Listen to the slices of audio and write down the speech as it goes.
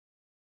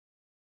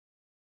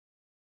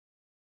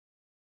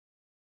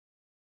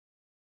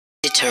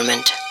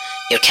Determined.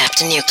 Your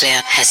Captain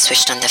Nuclear has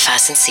switched on the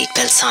fasten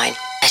seatbelt sign.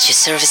 At your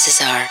services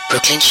are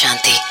Brooklyn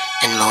Shanti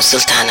and Mo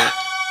Sultana.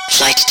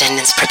 Flight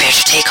attendants prepare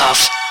to take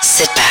off.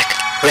 Sit back,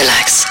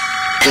 relax,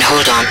 and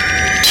hold on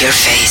to your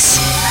face.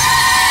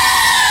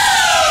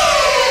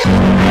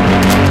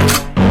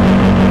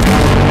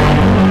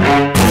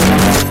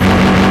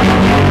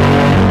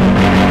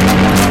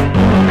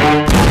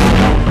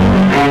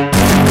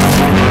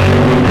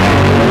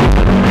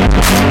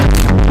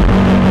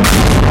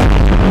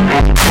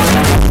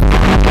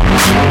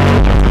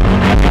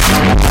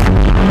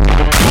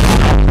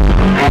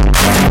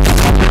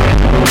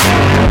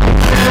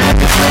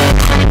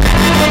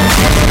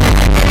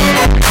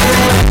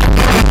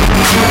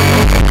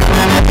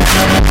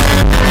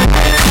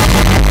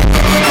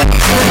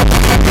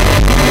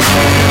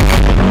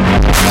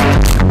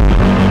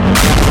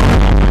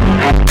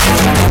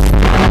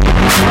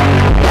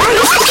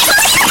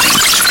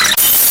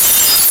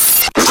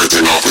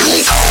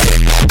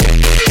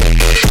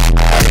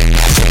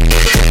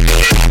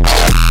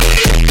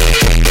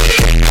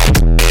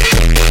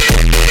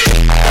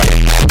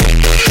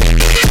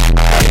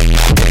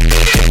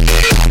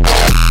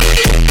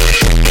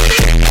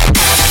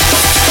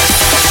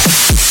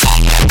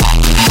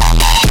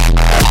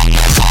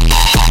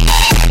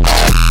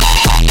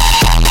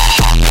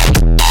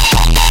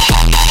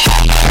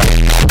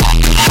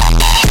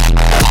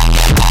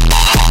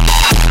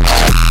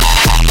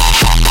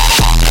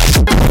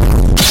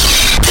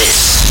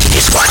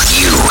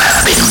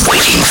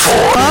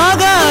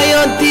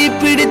 ஆகாயம்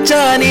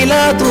தீப்பிடிச்சா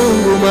நிலா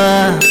தூங்குமா,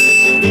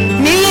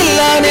 நீ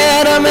இல்லா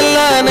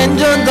நேரமெல்லாம்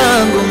நெஞ்சம்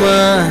தாங்குமா.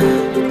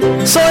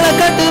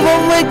 சோளக்காட்டு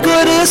பொம்மைக்கு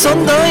ஒரு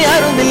சொந்தம்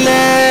யாரும் இல்ல,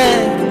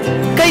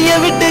 கைய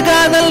விட்டு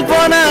காதல்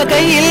போனா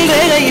கையில்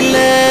ரேகை இல்ல.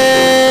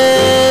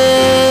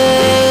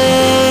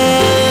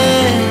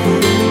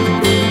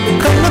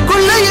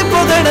 கண்ணுக்குள்ள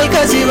இப்போ கடல்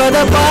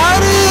கசிவத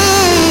பாரு,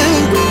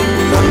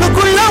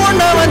 ஒண்ணுக்குள்ள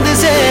ஒண்ண வந்து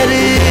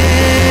சேரு.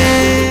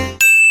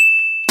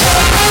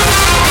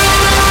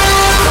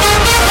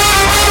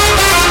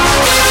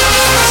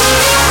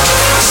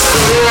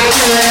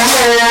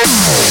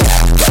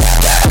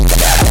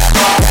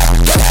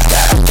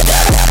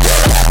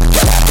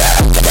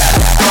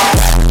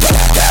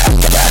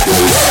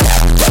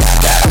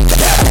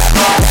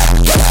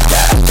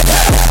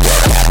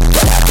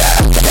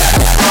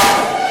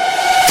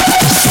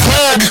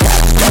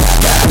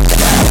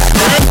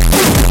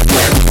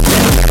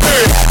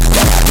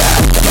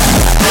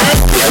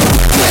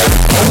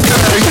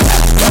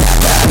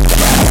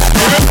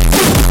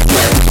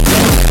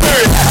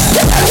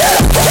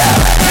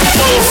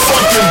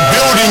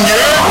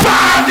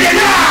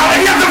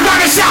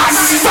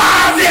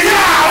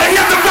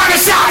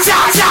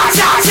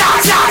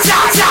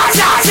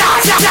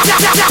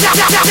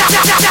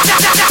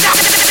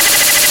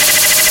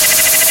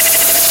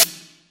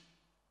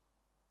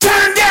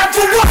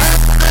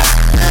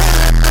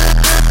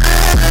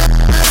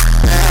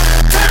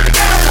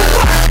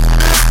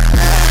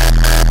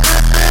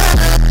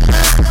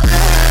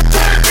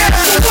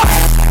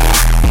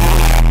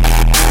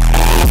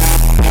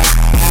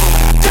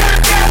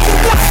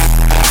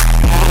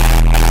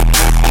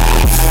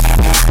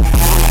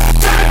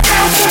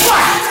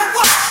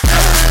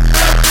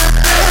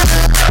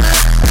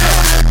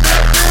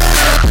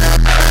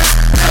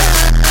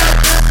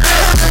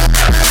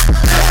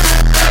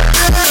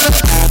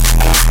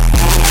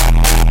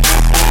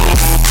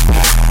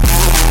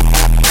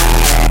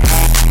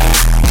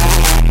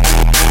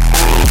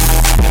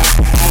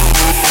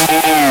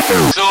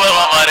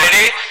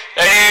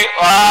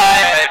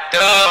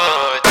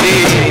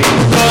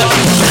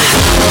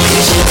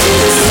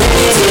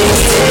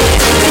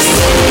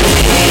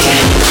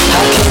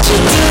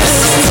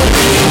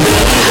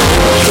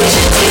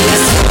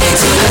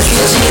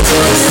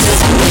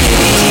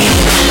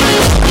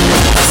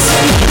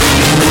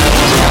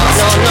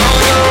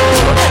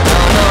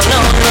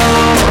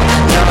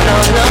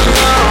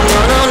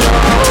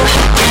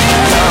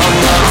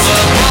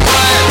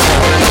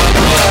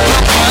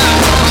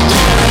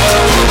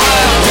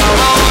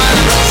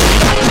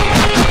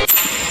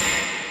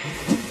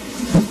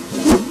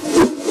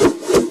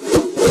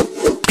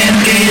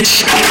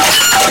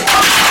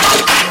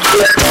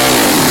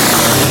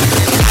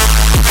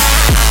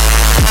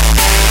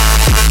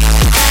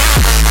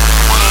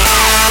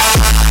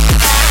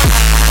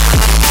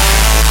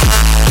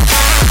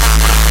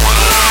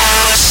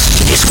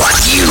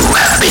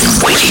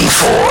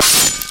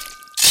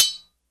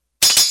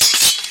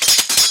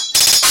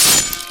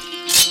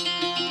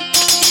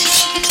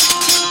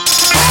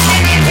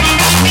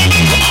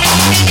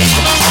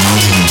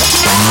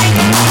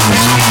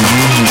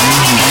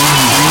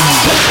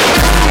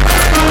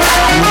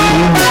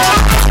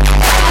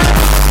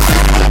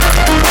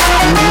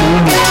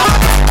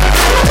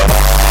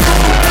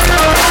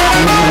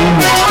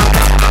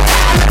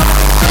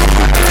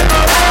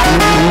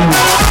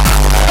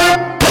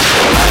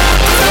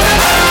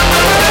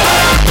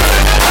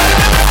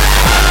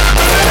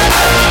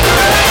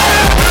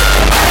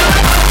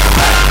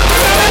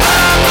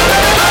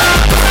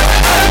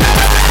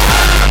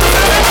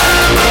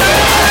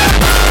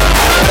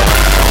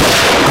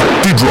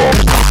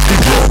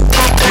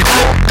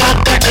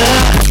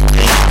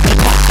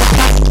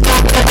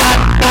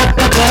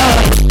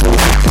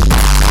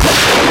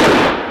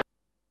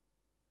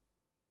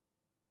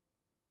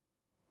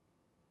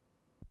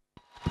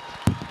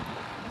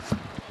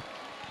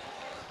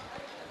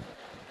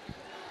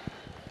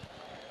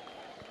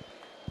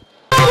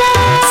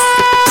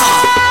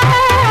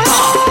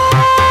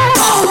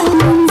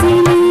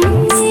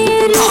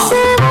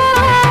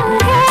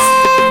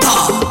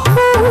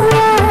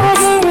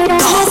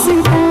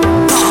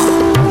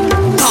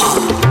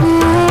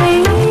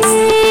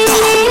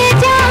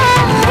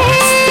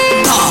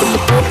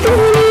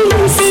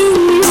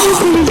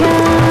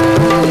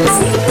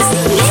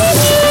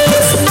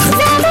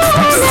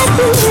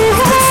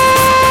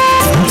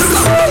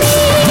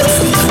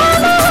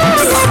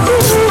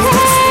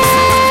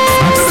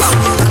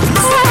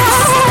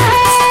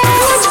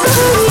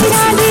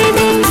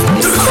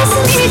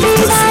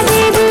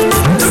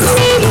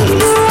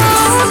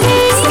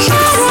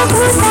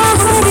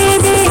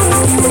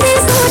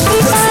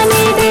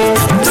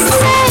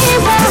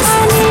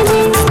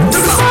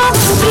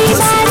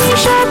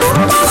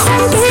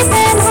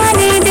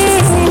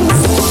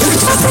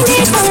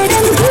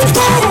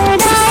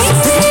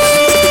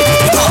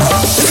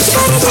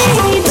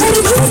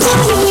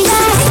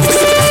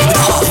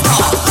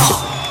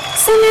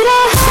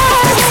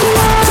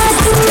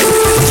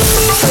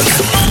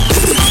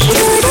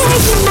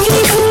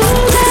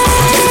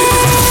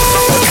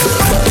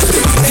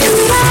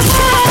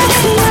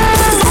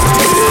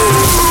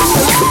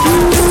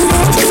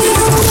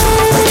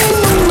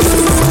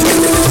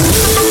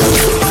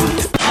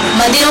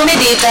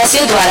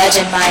 देवदासियों द्वारा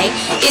जन्माए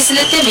इस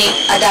नृत्य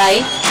में अदाएं,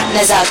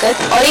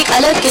 नजाकत और एक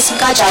अलग किस्म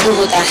का जादू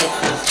होता है।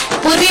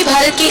 पूर्वी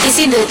भारत के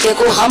इसी नृत्य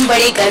को हम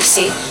बड़े गर्व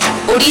से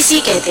ओडिसी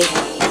कहते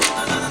हैं।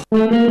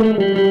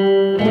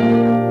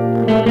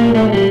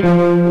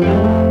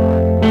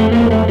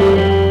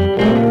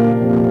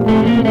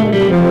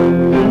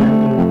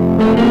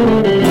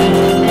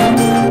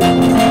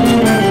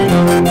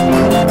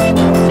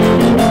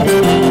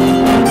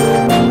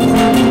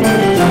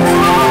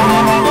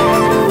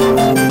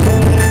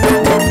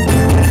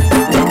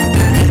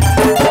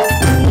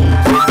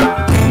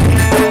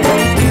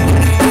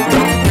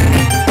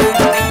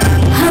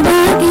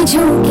 हवा के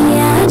झोंके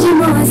आज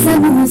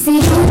मौसम से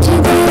उठ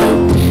गए,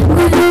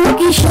 फूलों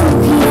की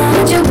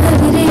शोखियाँ जो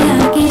बदले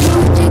आके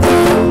उठ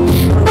गए,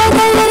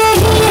 बदल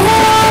रही है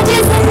आज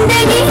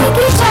जिंदगी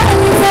की चाल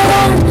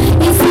जरा,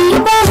 इसी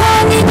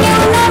बहाने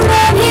क्यों ना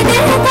मैं भी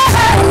दिल का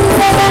हाल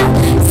जरा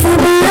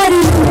सवार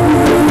लूं,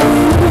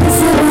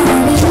 सवार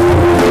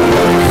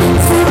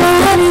लूं,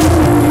 सवार लूं,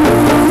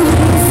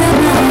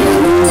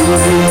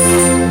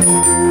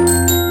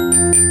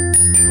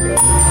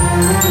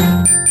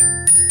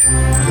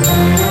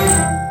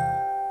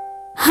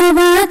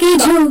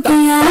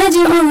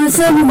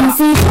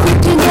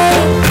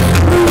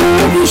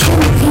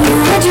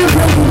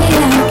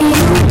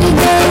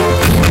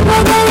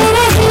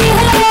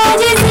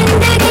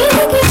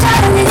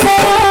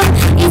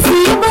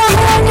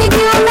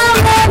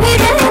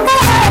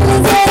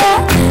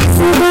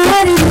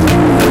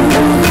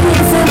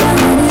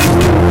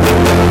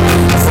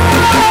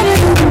 सवार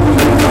लूं।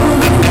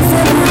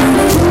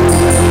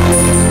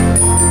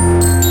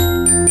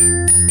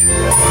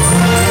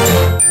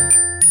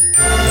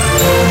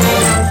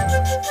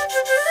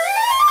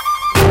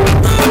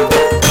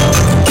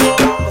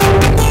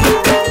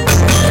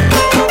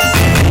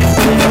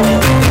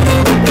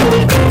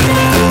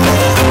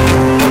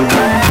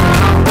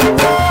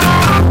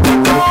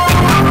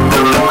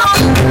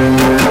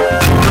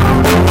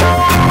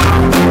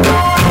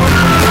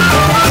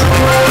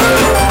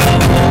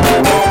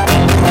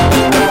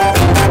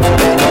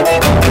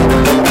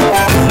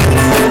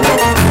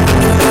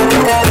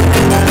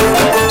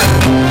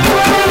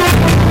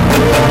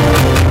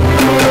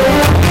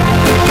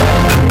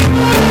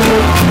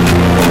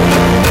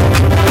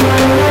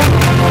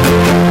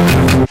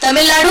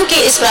 तमिलनाडु के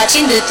इस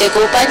प्राचीन नृत्य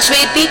को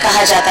पंचवेद भी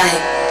कहा जाता है।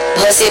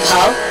 भ से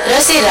भाव, र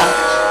से राग,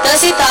 त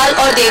से ताल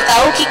और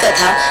देवताओं की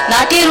कथा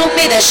नाट्य रूप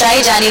में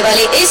दर्शाए जाने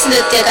वाले इस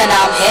नृत्य का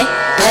नाम है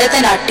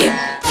Bharatanatyam.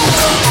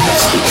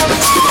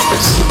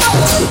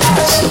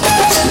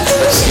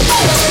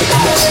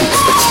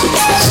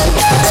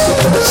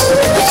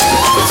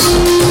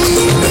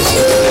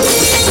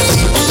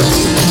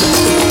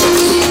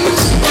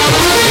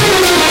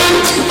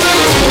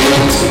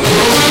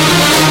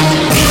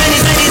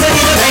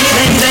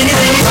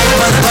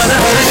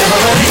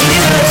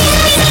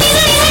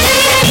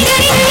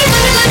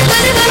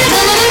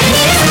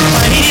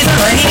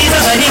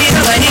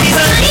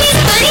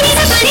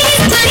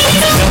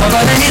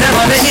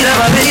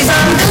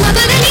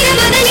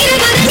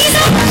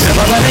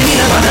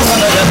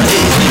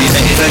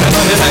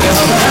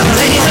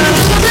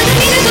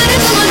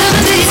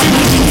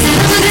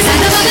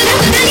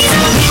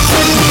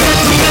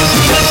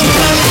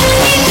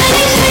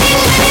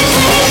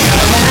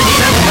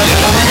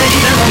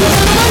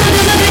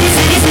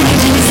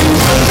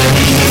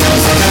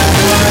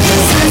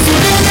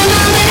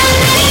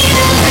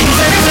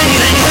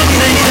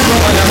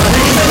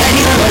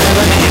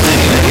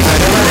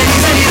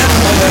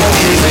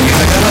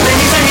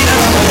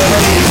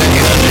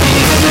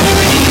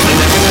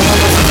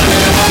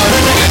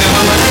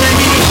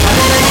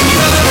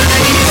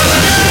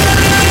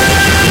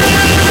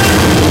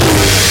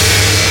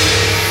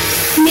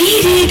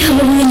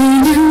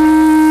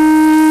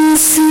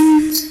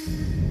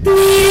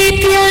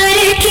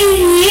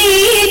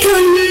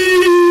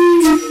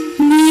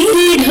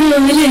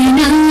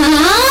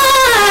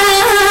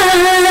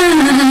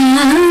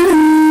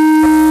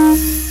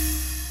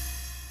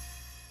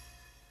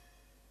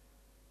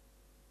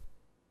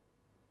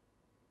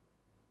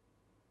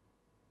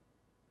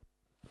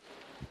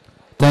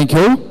 Thank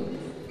you.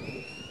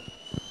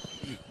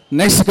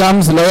 Next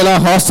comes Loyola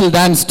Hostel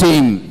Dance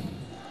Team.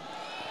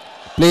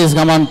 Please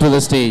come on to the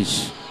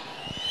stage.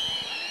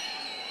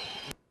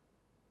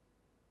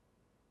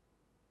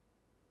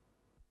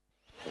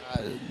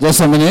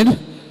 Just a minute.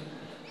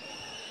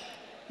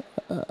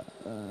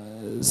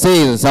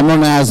 See,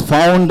 someone has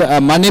found a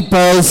money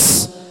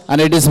purse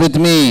and it is with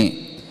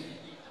me.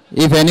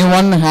 If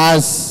anyone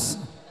has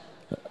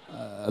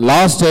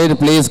lost it,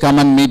 please come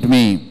and meet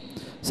me.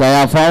 So I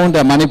have found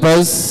a money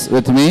purse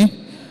with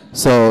me.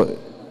 So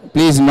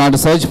please not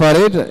search for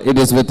it. It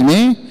is with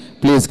me.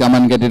 Please come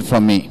and get it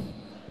from me.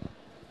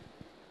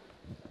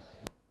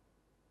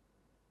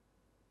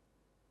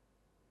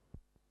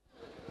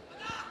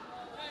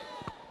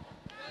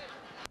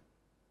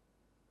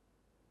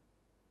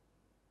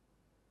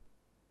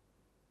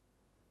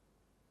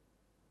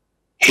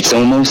 It's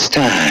almost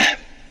time.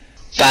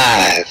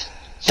 5,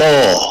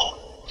 4,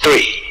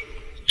 3,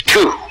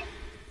 2,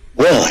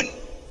 1. done.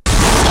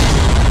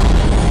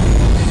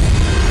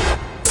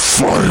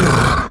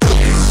 Fire.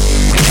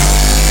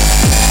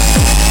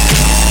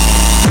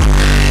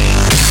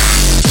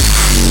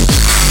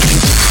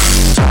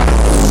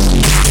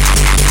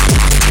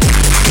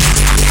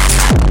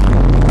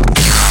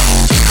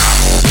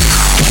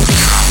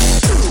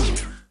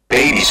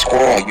 Baby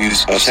squirrel, you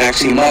a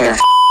sexy mother.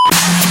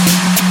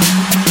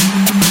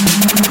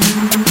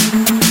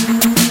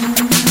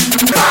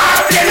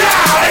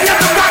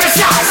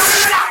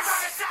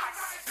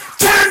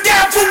 Turn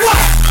down for what?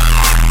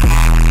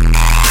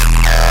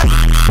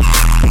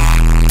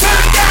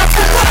 Turn down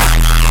for what?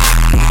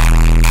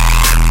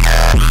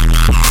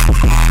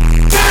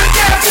 Turn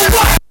down for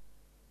what?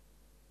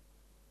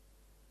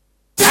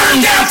 Turn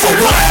down for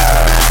what?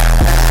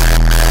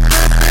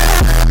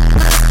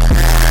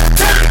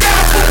 Turn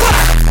down for what?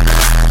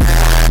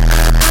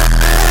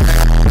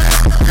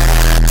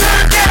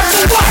 Turn down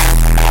for what?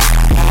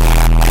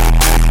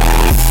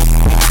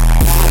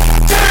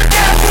 Turn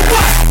down for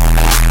what?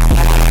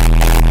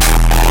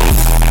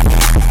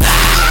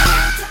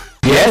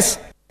 Yes?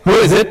 Who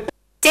is it?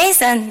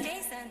 Jason.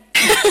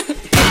 Jason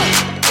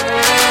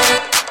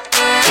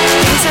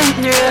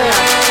Derulo.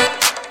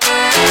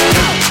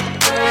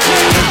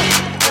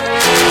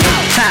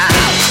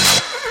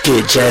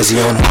 Get jazzy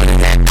on one of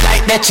that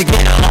like that you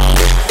get on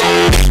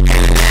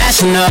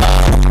International.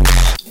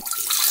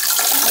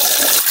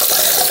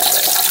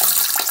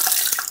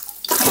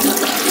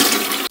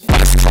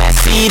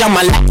 Feet on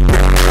my lap,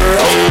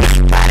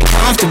 body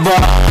comfortable.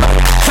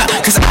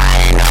 Cause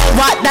I know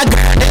what that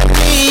girl that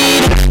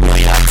need.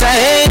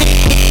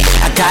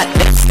 I got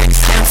lipstick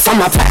stamps on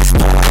my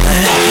passport.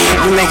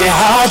 You make it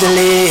hard to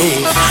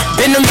leave.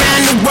 Been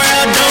around the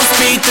world, don't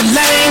speak the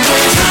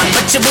language,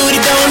 but your booty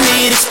don't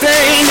need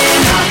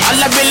explaining. All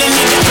I really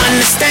need to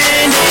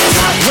understand is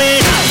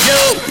when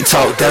you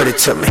talk dirty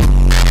to me.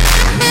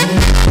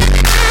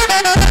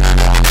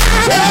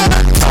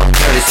 Talk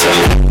dirty to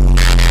me.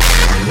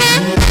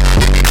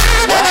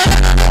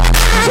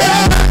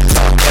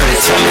 Talk dirty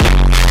to me.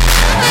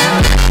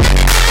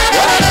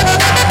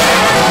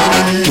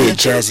 Get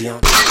jazzy on.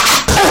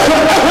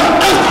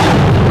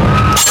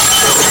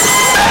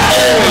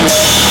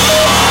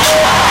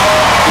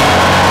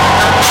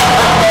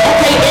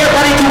 Okay,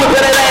 everybody do it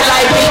better than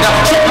like me. Now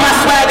check my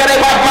swagger, they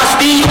wipe my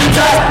speed.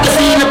 Just the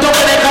scene, the dope,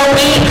 they go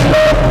in.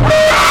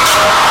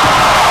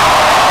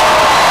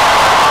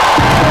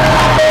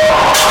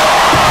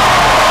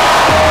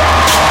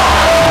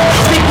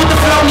 Stick with the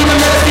flow, need a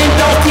medicine,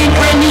 don't team,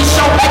 brand new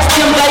show, X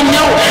them, they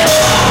know.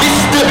 This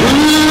is the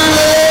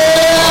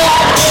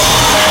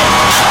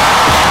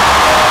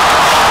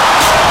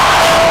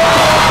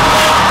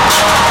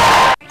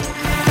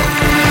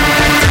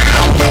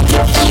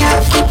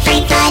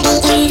everybody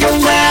in the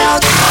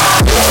world.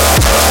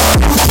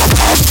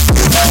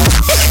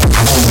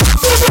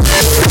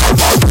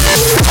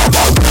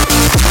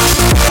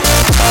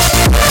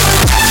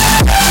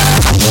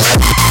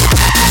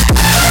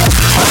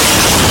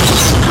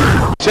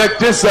 Check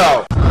this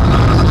out.